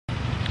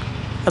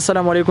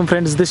Assalamu alaikum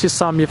friends, this is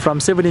Sami from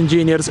Civil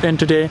Engineers, and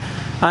today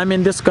I'm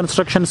in this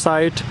construction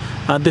site.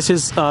 This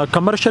is a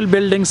commercial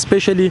building,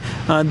 especially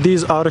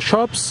these are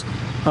shops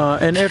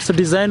and it's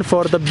designed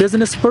for the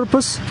business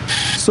purpose.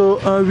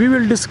 So we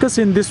will discuss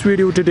in this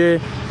video today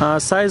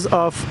size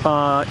of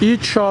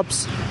each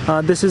shops.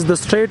 This is the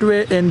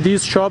straightway in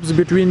these shops,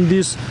 between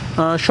these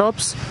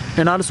shops,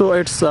 and also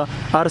its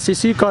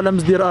RCC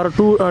columns. There are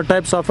two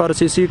types of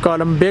RCC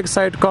column: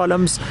 backside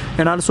columns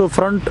and also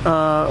front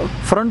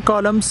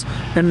columns,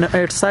 and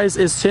its size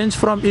is changed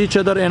from each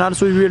other. And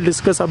also we will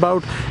discuss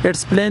about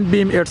its plinth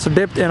beam, its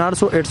depth, and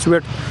also its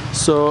width.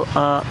 So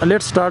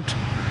let's start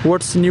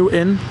what's new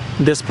in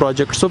this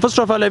project. So first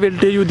of all, I will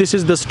tell you this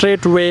is the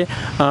straightway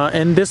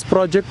in this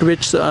project,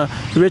 which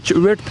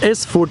width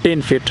is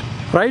 14 feet,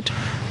 right?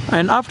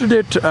 And after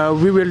that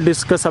we will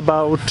discuss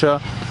about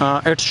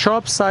its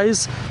shop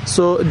size.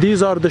 So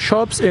these are the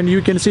shops, and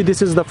you can see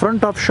this is the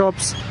front of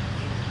shops.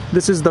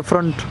 This is the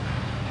front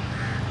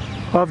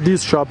of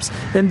these shops,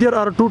 and there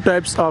are two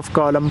types of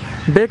column: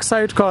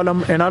 backside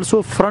column and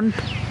also front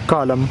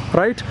column,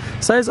 right?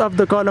 Size of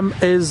the column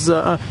is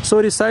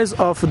size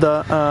of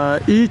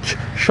the each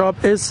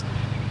shop is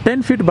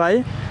 10 feet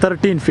by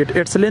 13 feet.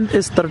 Its length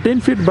is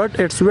 13 feet, but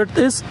its width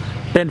is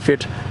 10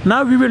 feet.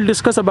 Now we will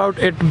discuss about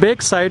its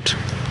backside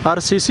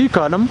RCC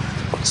column.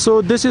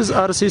 So this is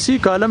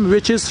RCC column,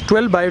 which is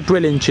 12 by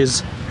 12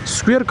 inches.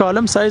 Square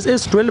column size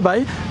is 12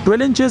 by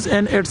 12 inches,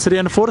 and its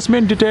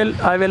reinforcement detail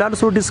I will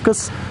also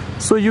discuss.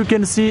 So you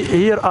can see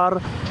here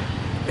are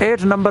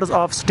 8 numbers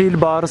of steel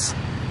bars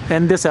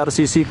in this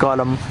RCC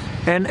column,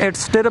 and its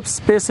stirrup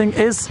spacing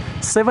is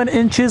 7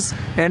 inches,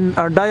 and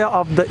dia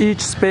of the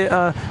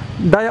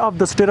dia of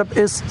the stirrup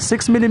is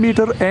 6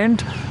 millimeter,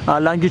 and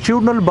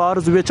longitudinal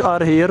bars, which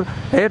are here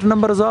 8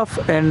 numbers of,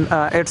 and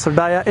its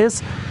dia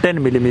is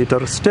 10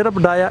 millimeter.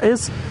 Stirrup dia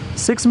is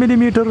 6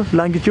 millimeter,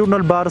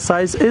 longitudinal bar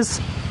size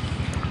is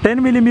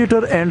 10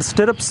 millimeter, and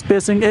stirrup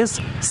spacing is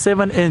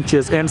 7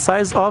 inches. And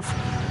size of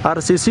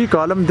RCC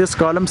column, this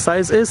column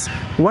size is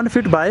 1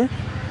 feet by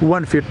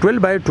 1 feet,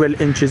 12 by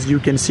 12 inches, you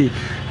can see.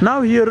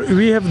 Now here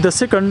we have the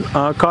second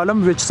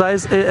column, which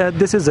size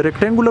this is a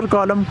rectangular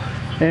column,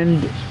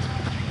 and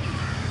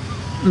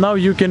now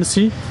you can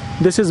see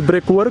this is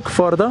brickwork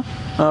for the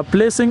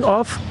placing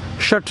of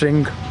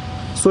shuttering.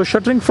 So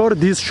shuttering for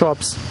these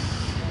shops,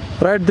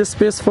 right? This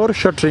space for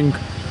shuttering,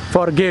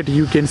 for gate,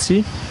 you can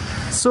see.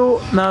 So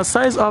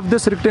size of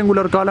this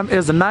rectangular column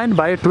is 9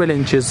 by 12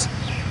 inches.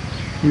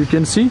 You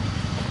can see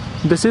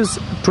this is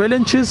 12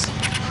 inches,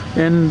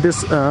 and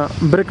this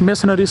brick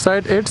masonry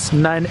side it's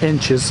 9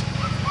 inches.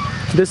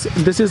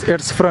 This is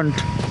its front,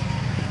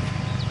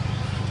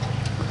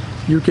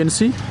 you can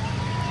see.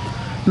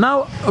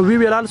 Now we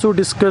will also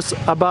discuss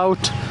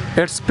about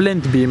its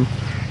plinth beam.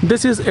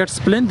 This is its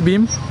plinth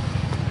beam,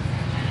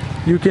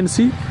 you can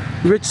see,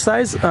 which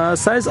size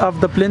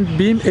of the plinth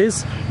beam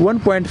is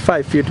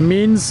 1.5 feet,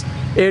 means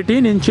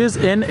 18 inches,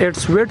 and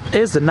its width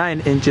is 9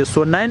 inches.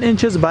 So 9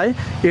 inches by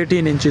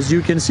 18 inches,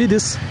 you can see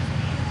this.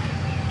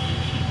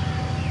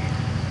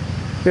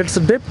 Its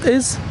depth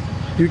is,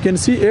 you can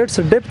see its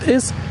depth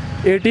is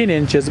 18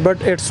 inches,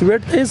 but its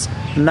width is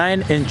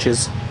 9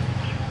 inches.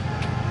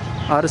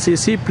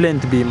 RCC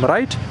plinth beam,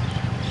 right?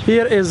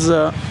 Here is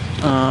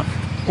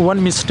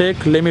one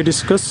mistake. Let me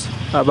discuss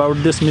about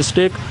this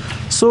mistake.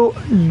 So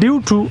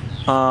due to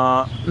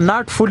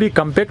not fully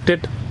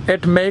compacted,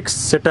 it makes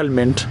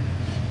settlement.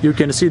 You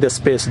can see the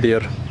space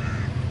there.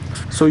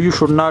 So you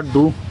should not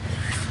do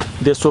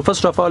this. So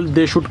first of all,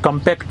 they should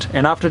compact,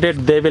 and after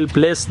that they will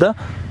place the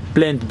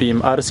plinth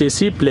beam,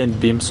 RCC plinth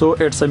beam. So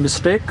it's a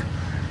mistake.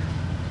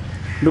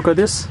 Look at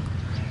this.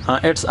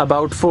 It's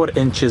about 4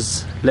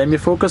 inches. Let me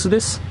focus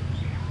this.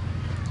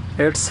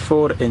 It's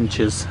 4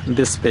 inches,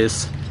 this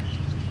space,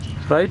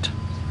 right?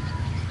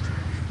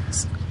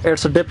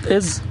 Its depth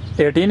is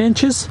 18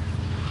 inches.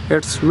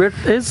 Its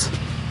width is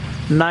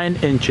 9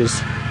 inches.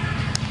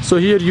 So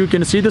here you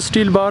can see the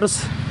steel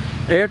bars,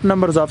 8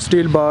 numbers of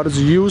steel bars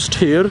used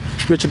here,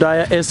 which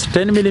dia is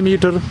 10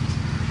 millimeter.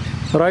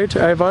 Right,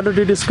 I've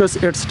already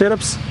discussed its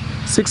stirrups.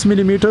 6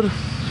 millimeter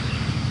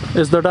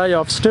is the dia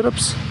of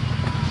stirrups.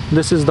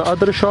 This is the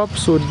other shop.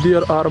 So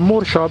there are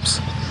more shops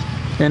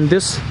in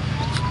this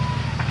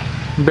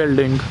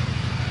building,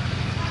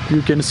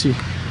 you can see.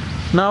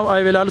 Now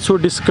I will also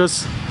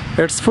discuss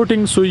its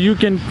footing, so you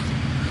can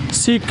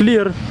see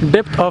clear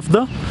depth of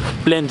the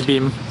plinth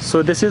beam.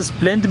 So this is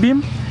plinth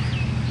beam,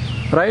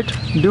 right?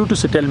 Due to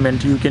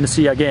settlement, you can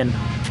see again.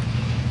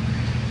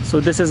 So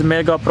this is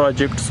mega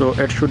project, so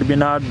it should be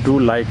not do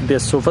like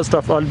this. So first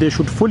of all, they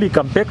should fully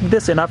compact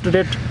this, and after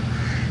that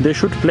they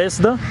should place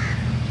the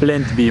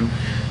plinth beam.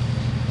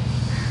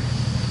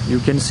 You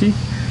can see.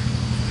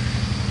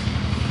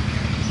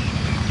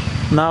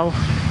 Now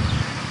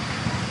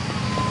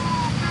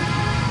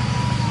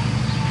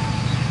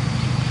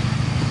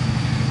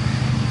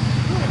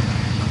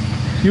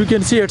you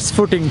can see its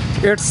footing.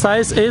 Its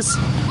size is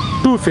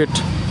 2 feet.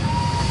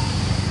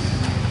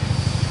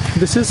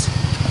 This is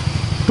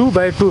 2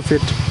 by 2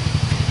 feet,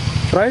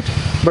 right?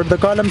 But the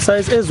column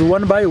size is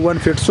 1 by 1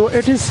 feet. So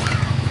it is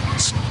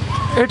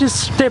it is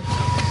step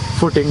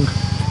footing,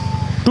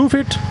 2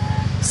 feet.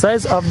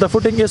 Size of the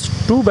footing is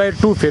 2 by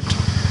 2 feet,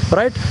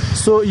 right?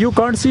 So you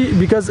can't see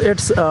because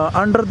it's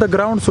under the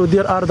ground, so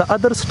there are the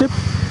other step.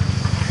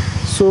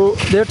 So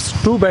that's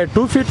 2 by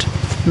 2 feet.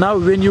 Now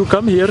when you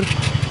come here,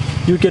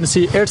 you can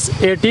see it's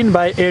 18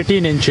 by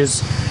 18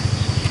 inches,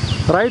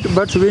 right?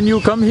 But when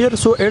you come here,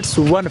 so it's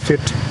 1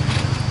 feet,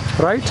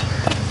 right?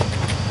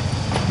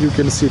 You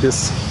can see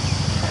this.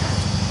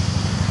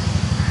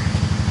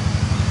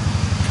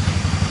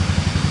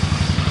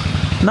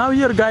 Now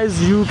here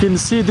guys, you can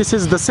see this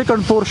is the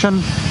second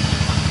portion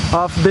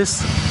of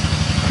this.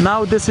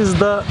 Now this is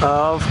the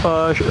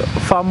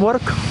farm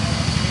work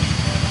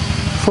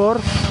for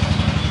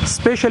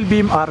special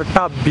beam or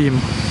top beam.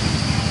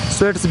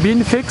 So it's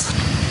been fixed.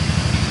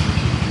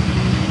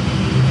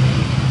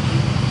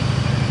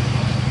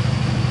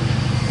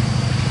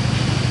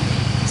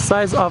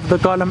 Size of the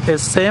column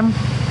is same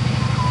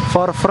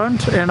for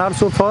front and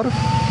also for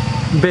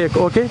back.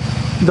 Okay,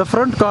 the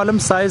front column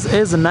size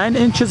is 9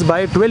 inches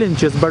by 12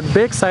 inches, but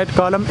back side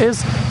column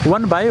is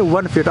 1 by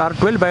 1 feet or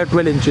 12 by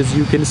 12 inches.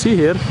 You can see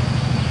here,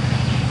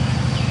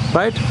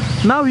 right?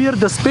 Now here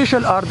the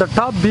special or the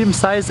top beam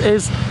size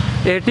is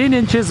 18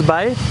 inches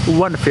by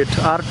 1 feet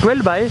or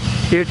 12 by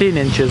 18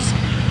 inches.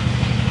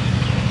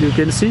 You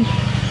can see.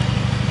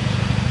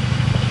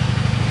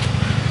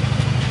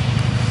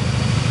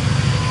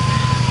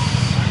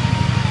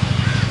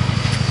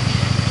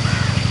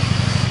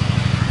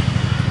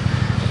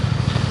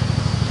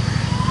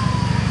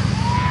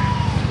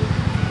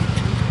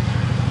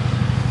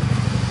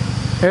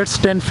 It's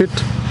 10 feet.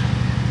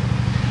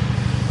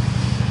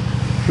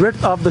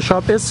 Width of the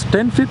shop is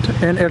 10 feet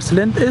and its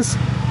length is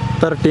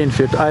 13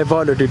 feet. I've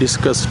already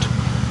discussed.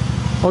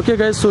 Okay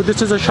guys, so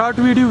this is a short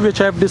video which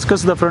I've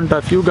discussed the front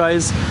of you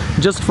guys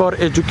just for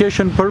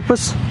education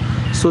purpose.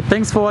 So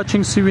thanks for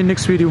watching. See you in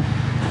next video.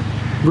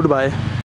 Goodbye.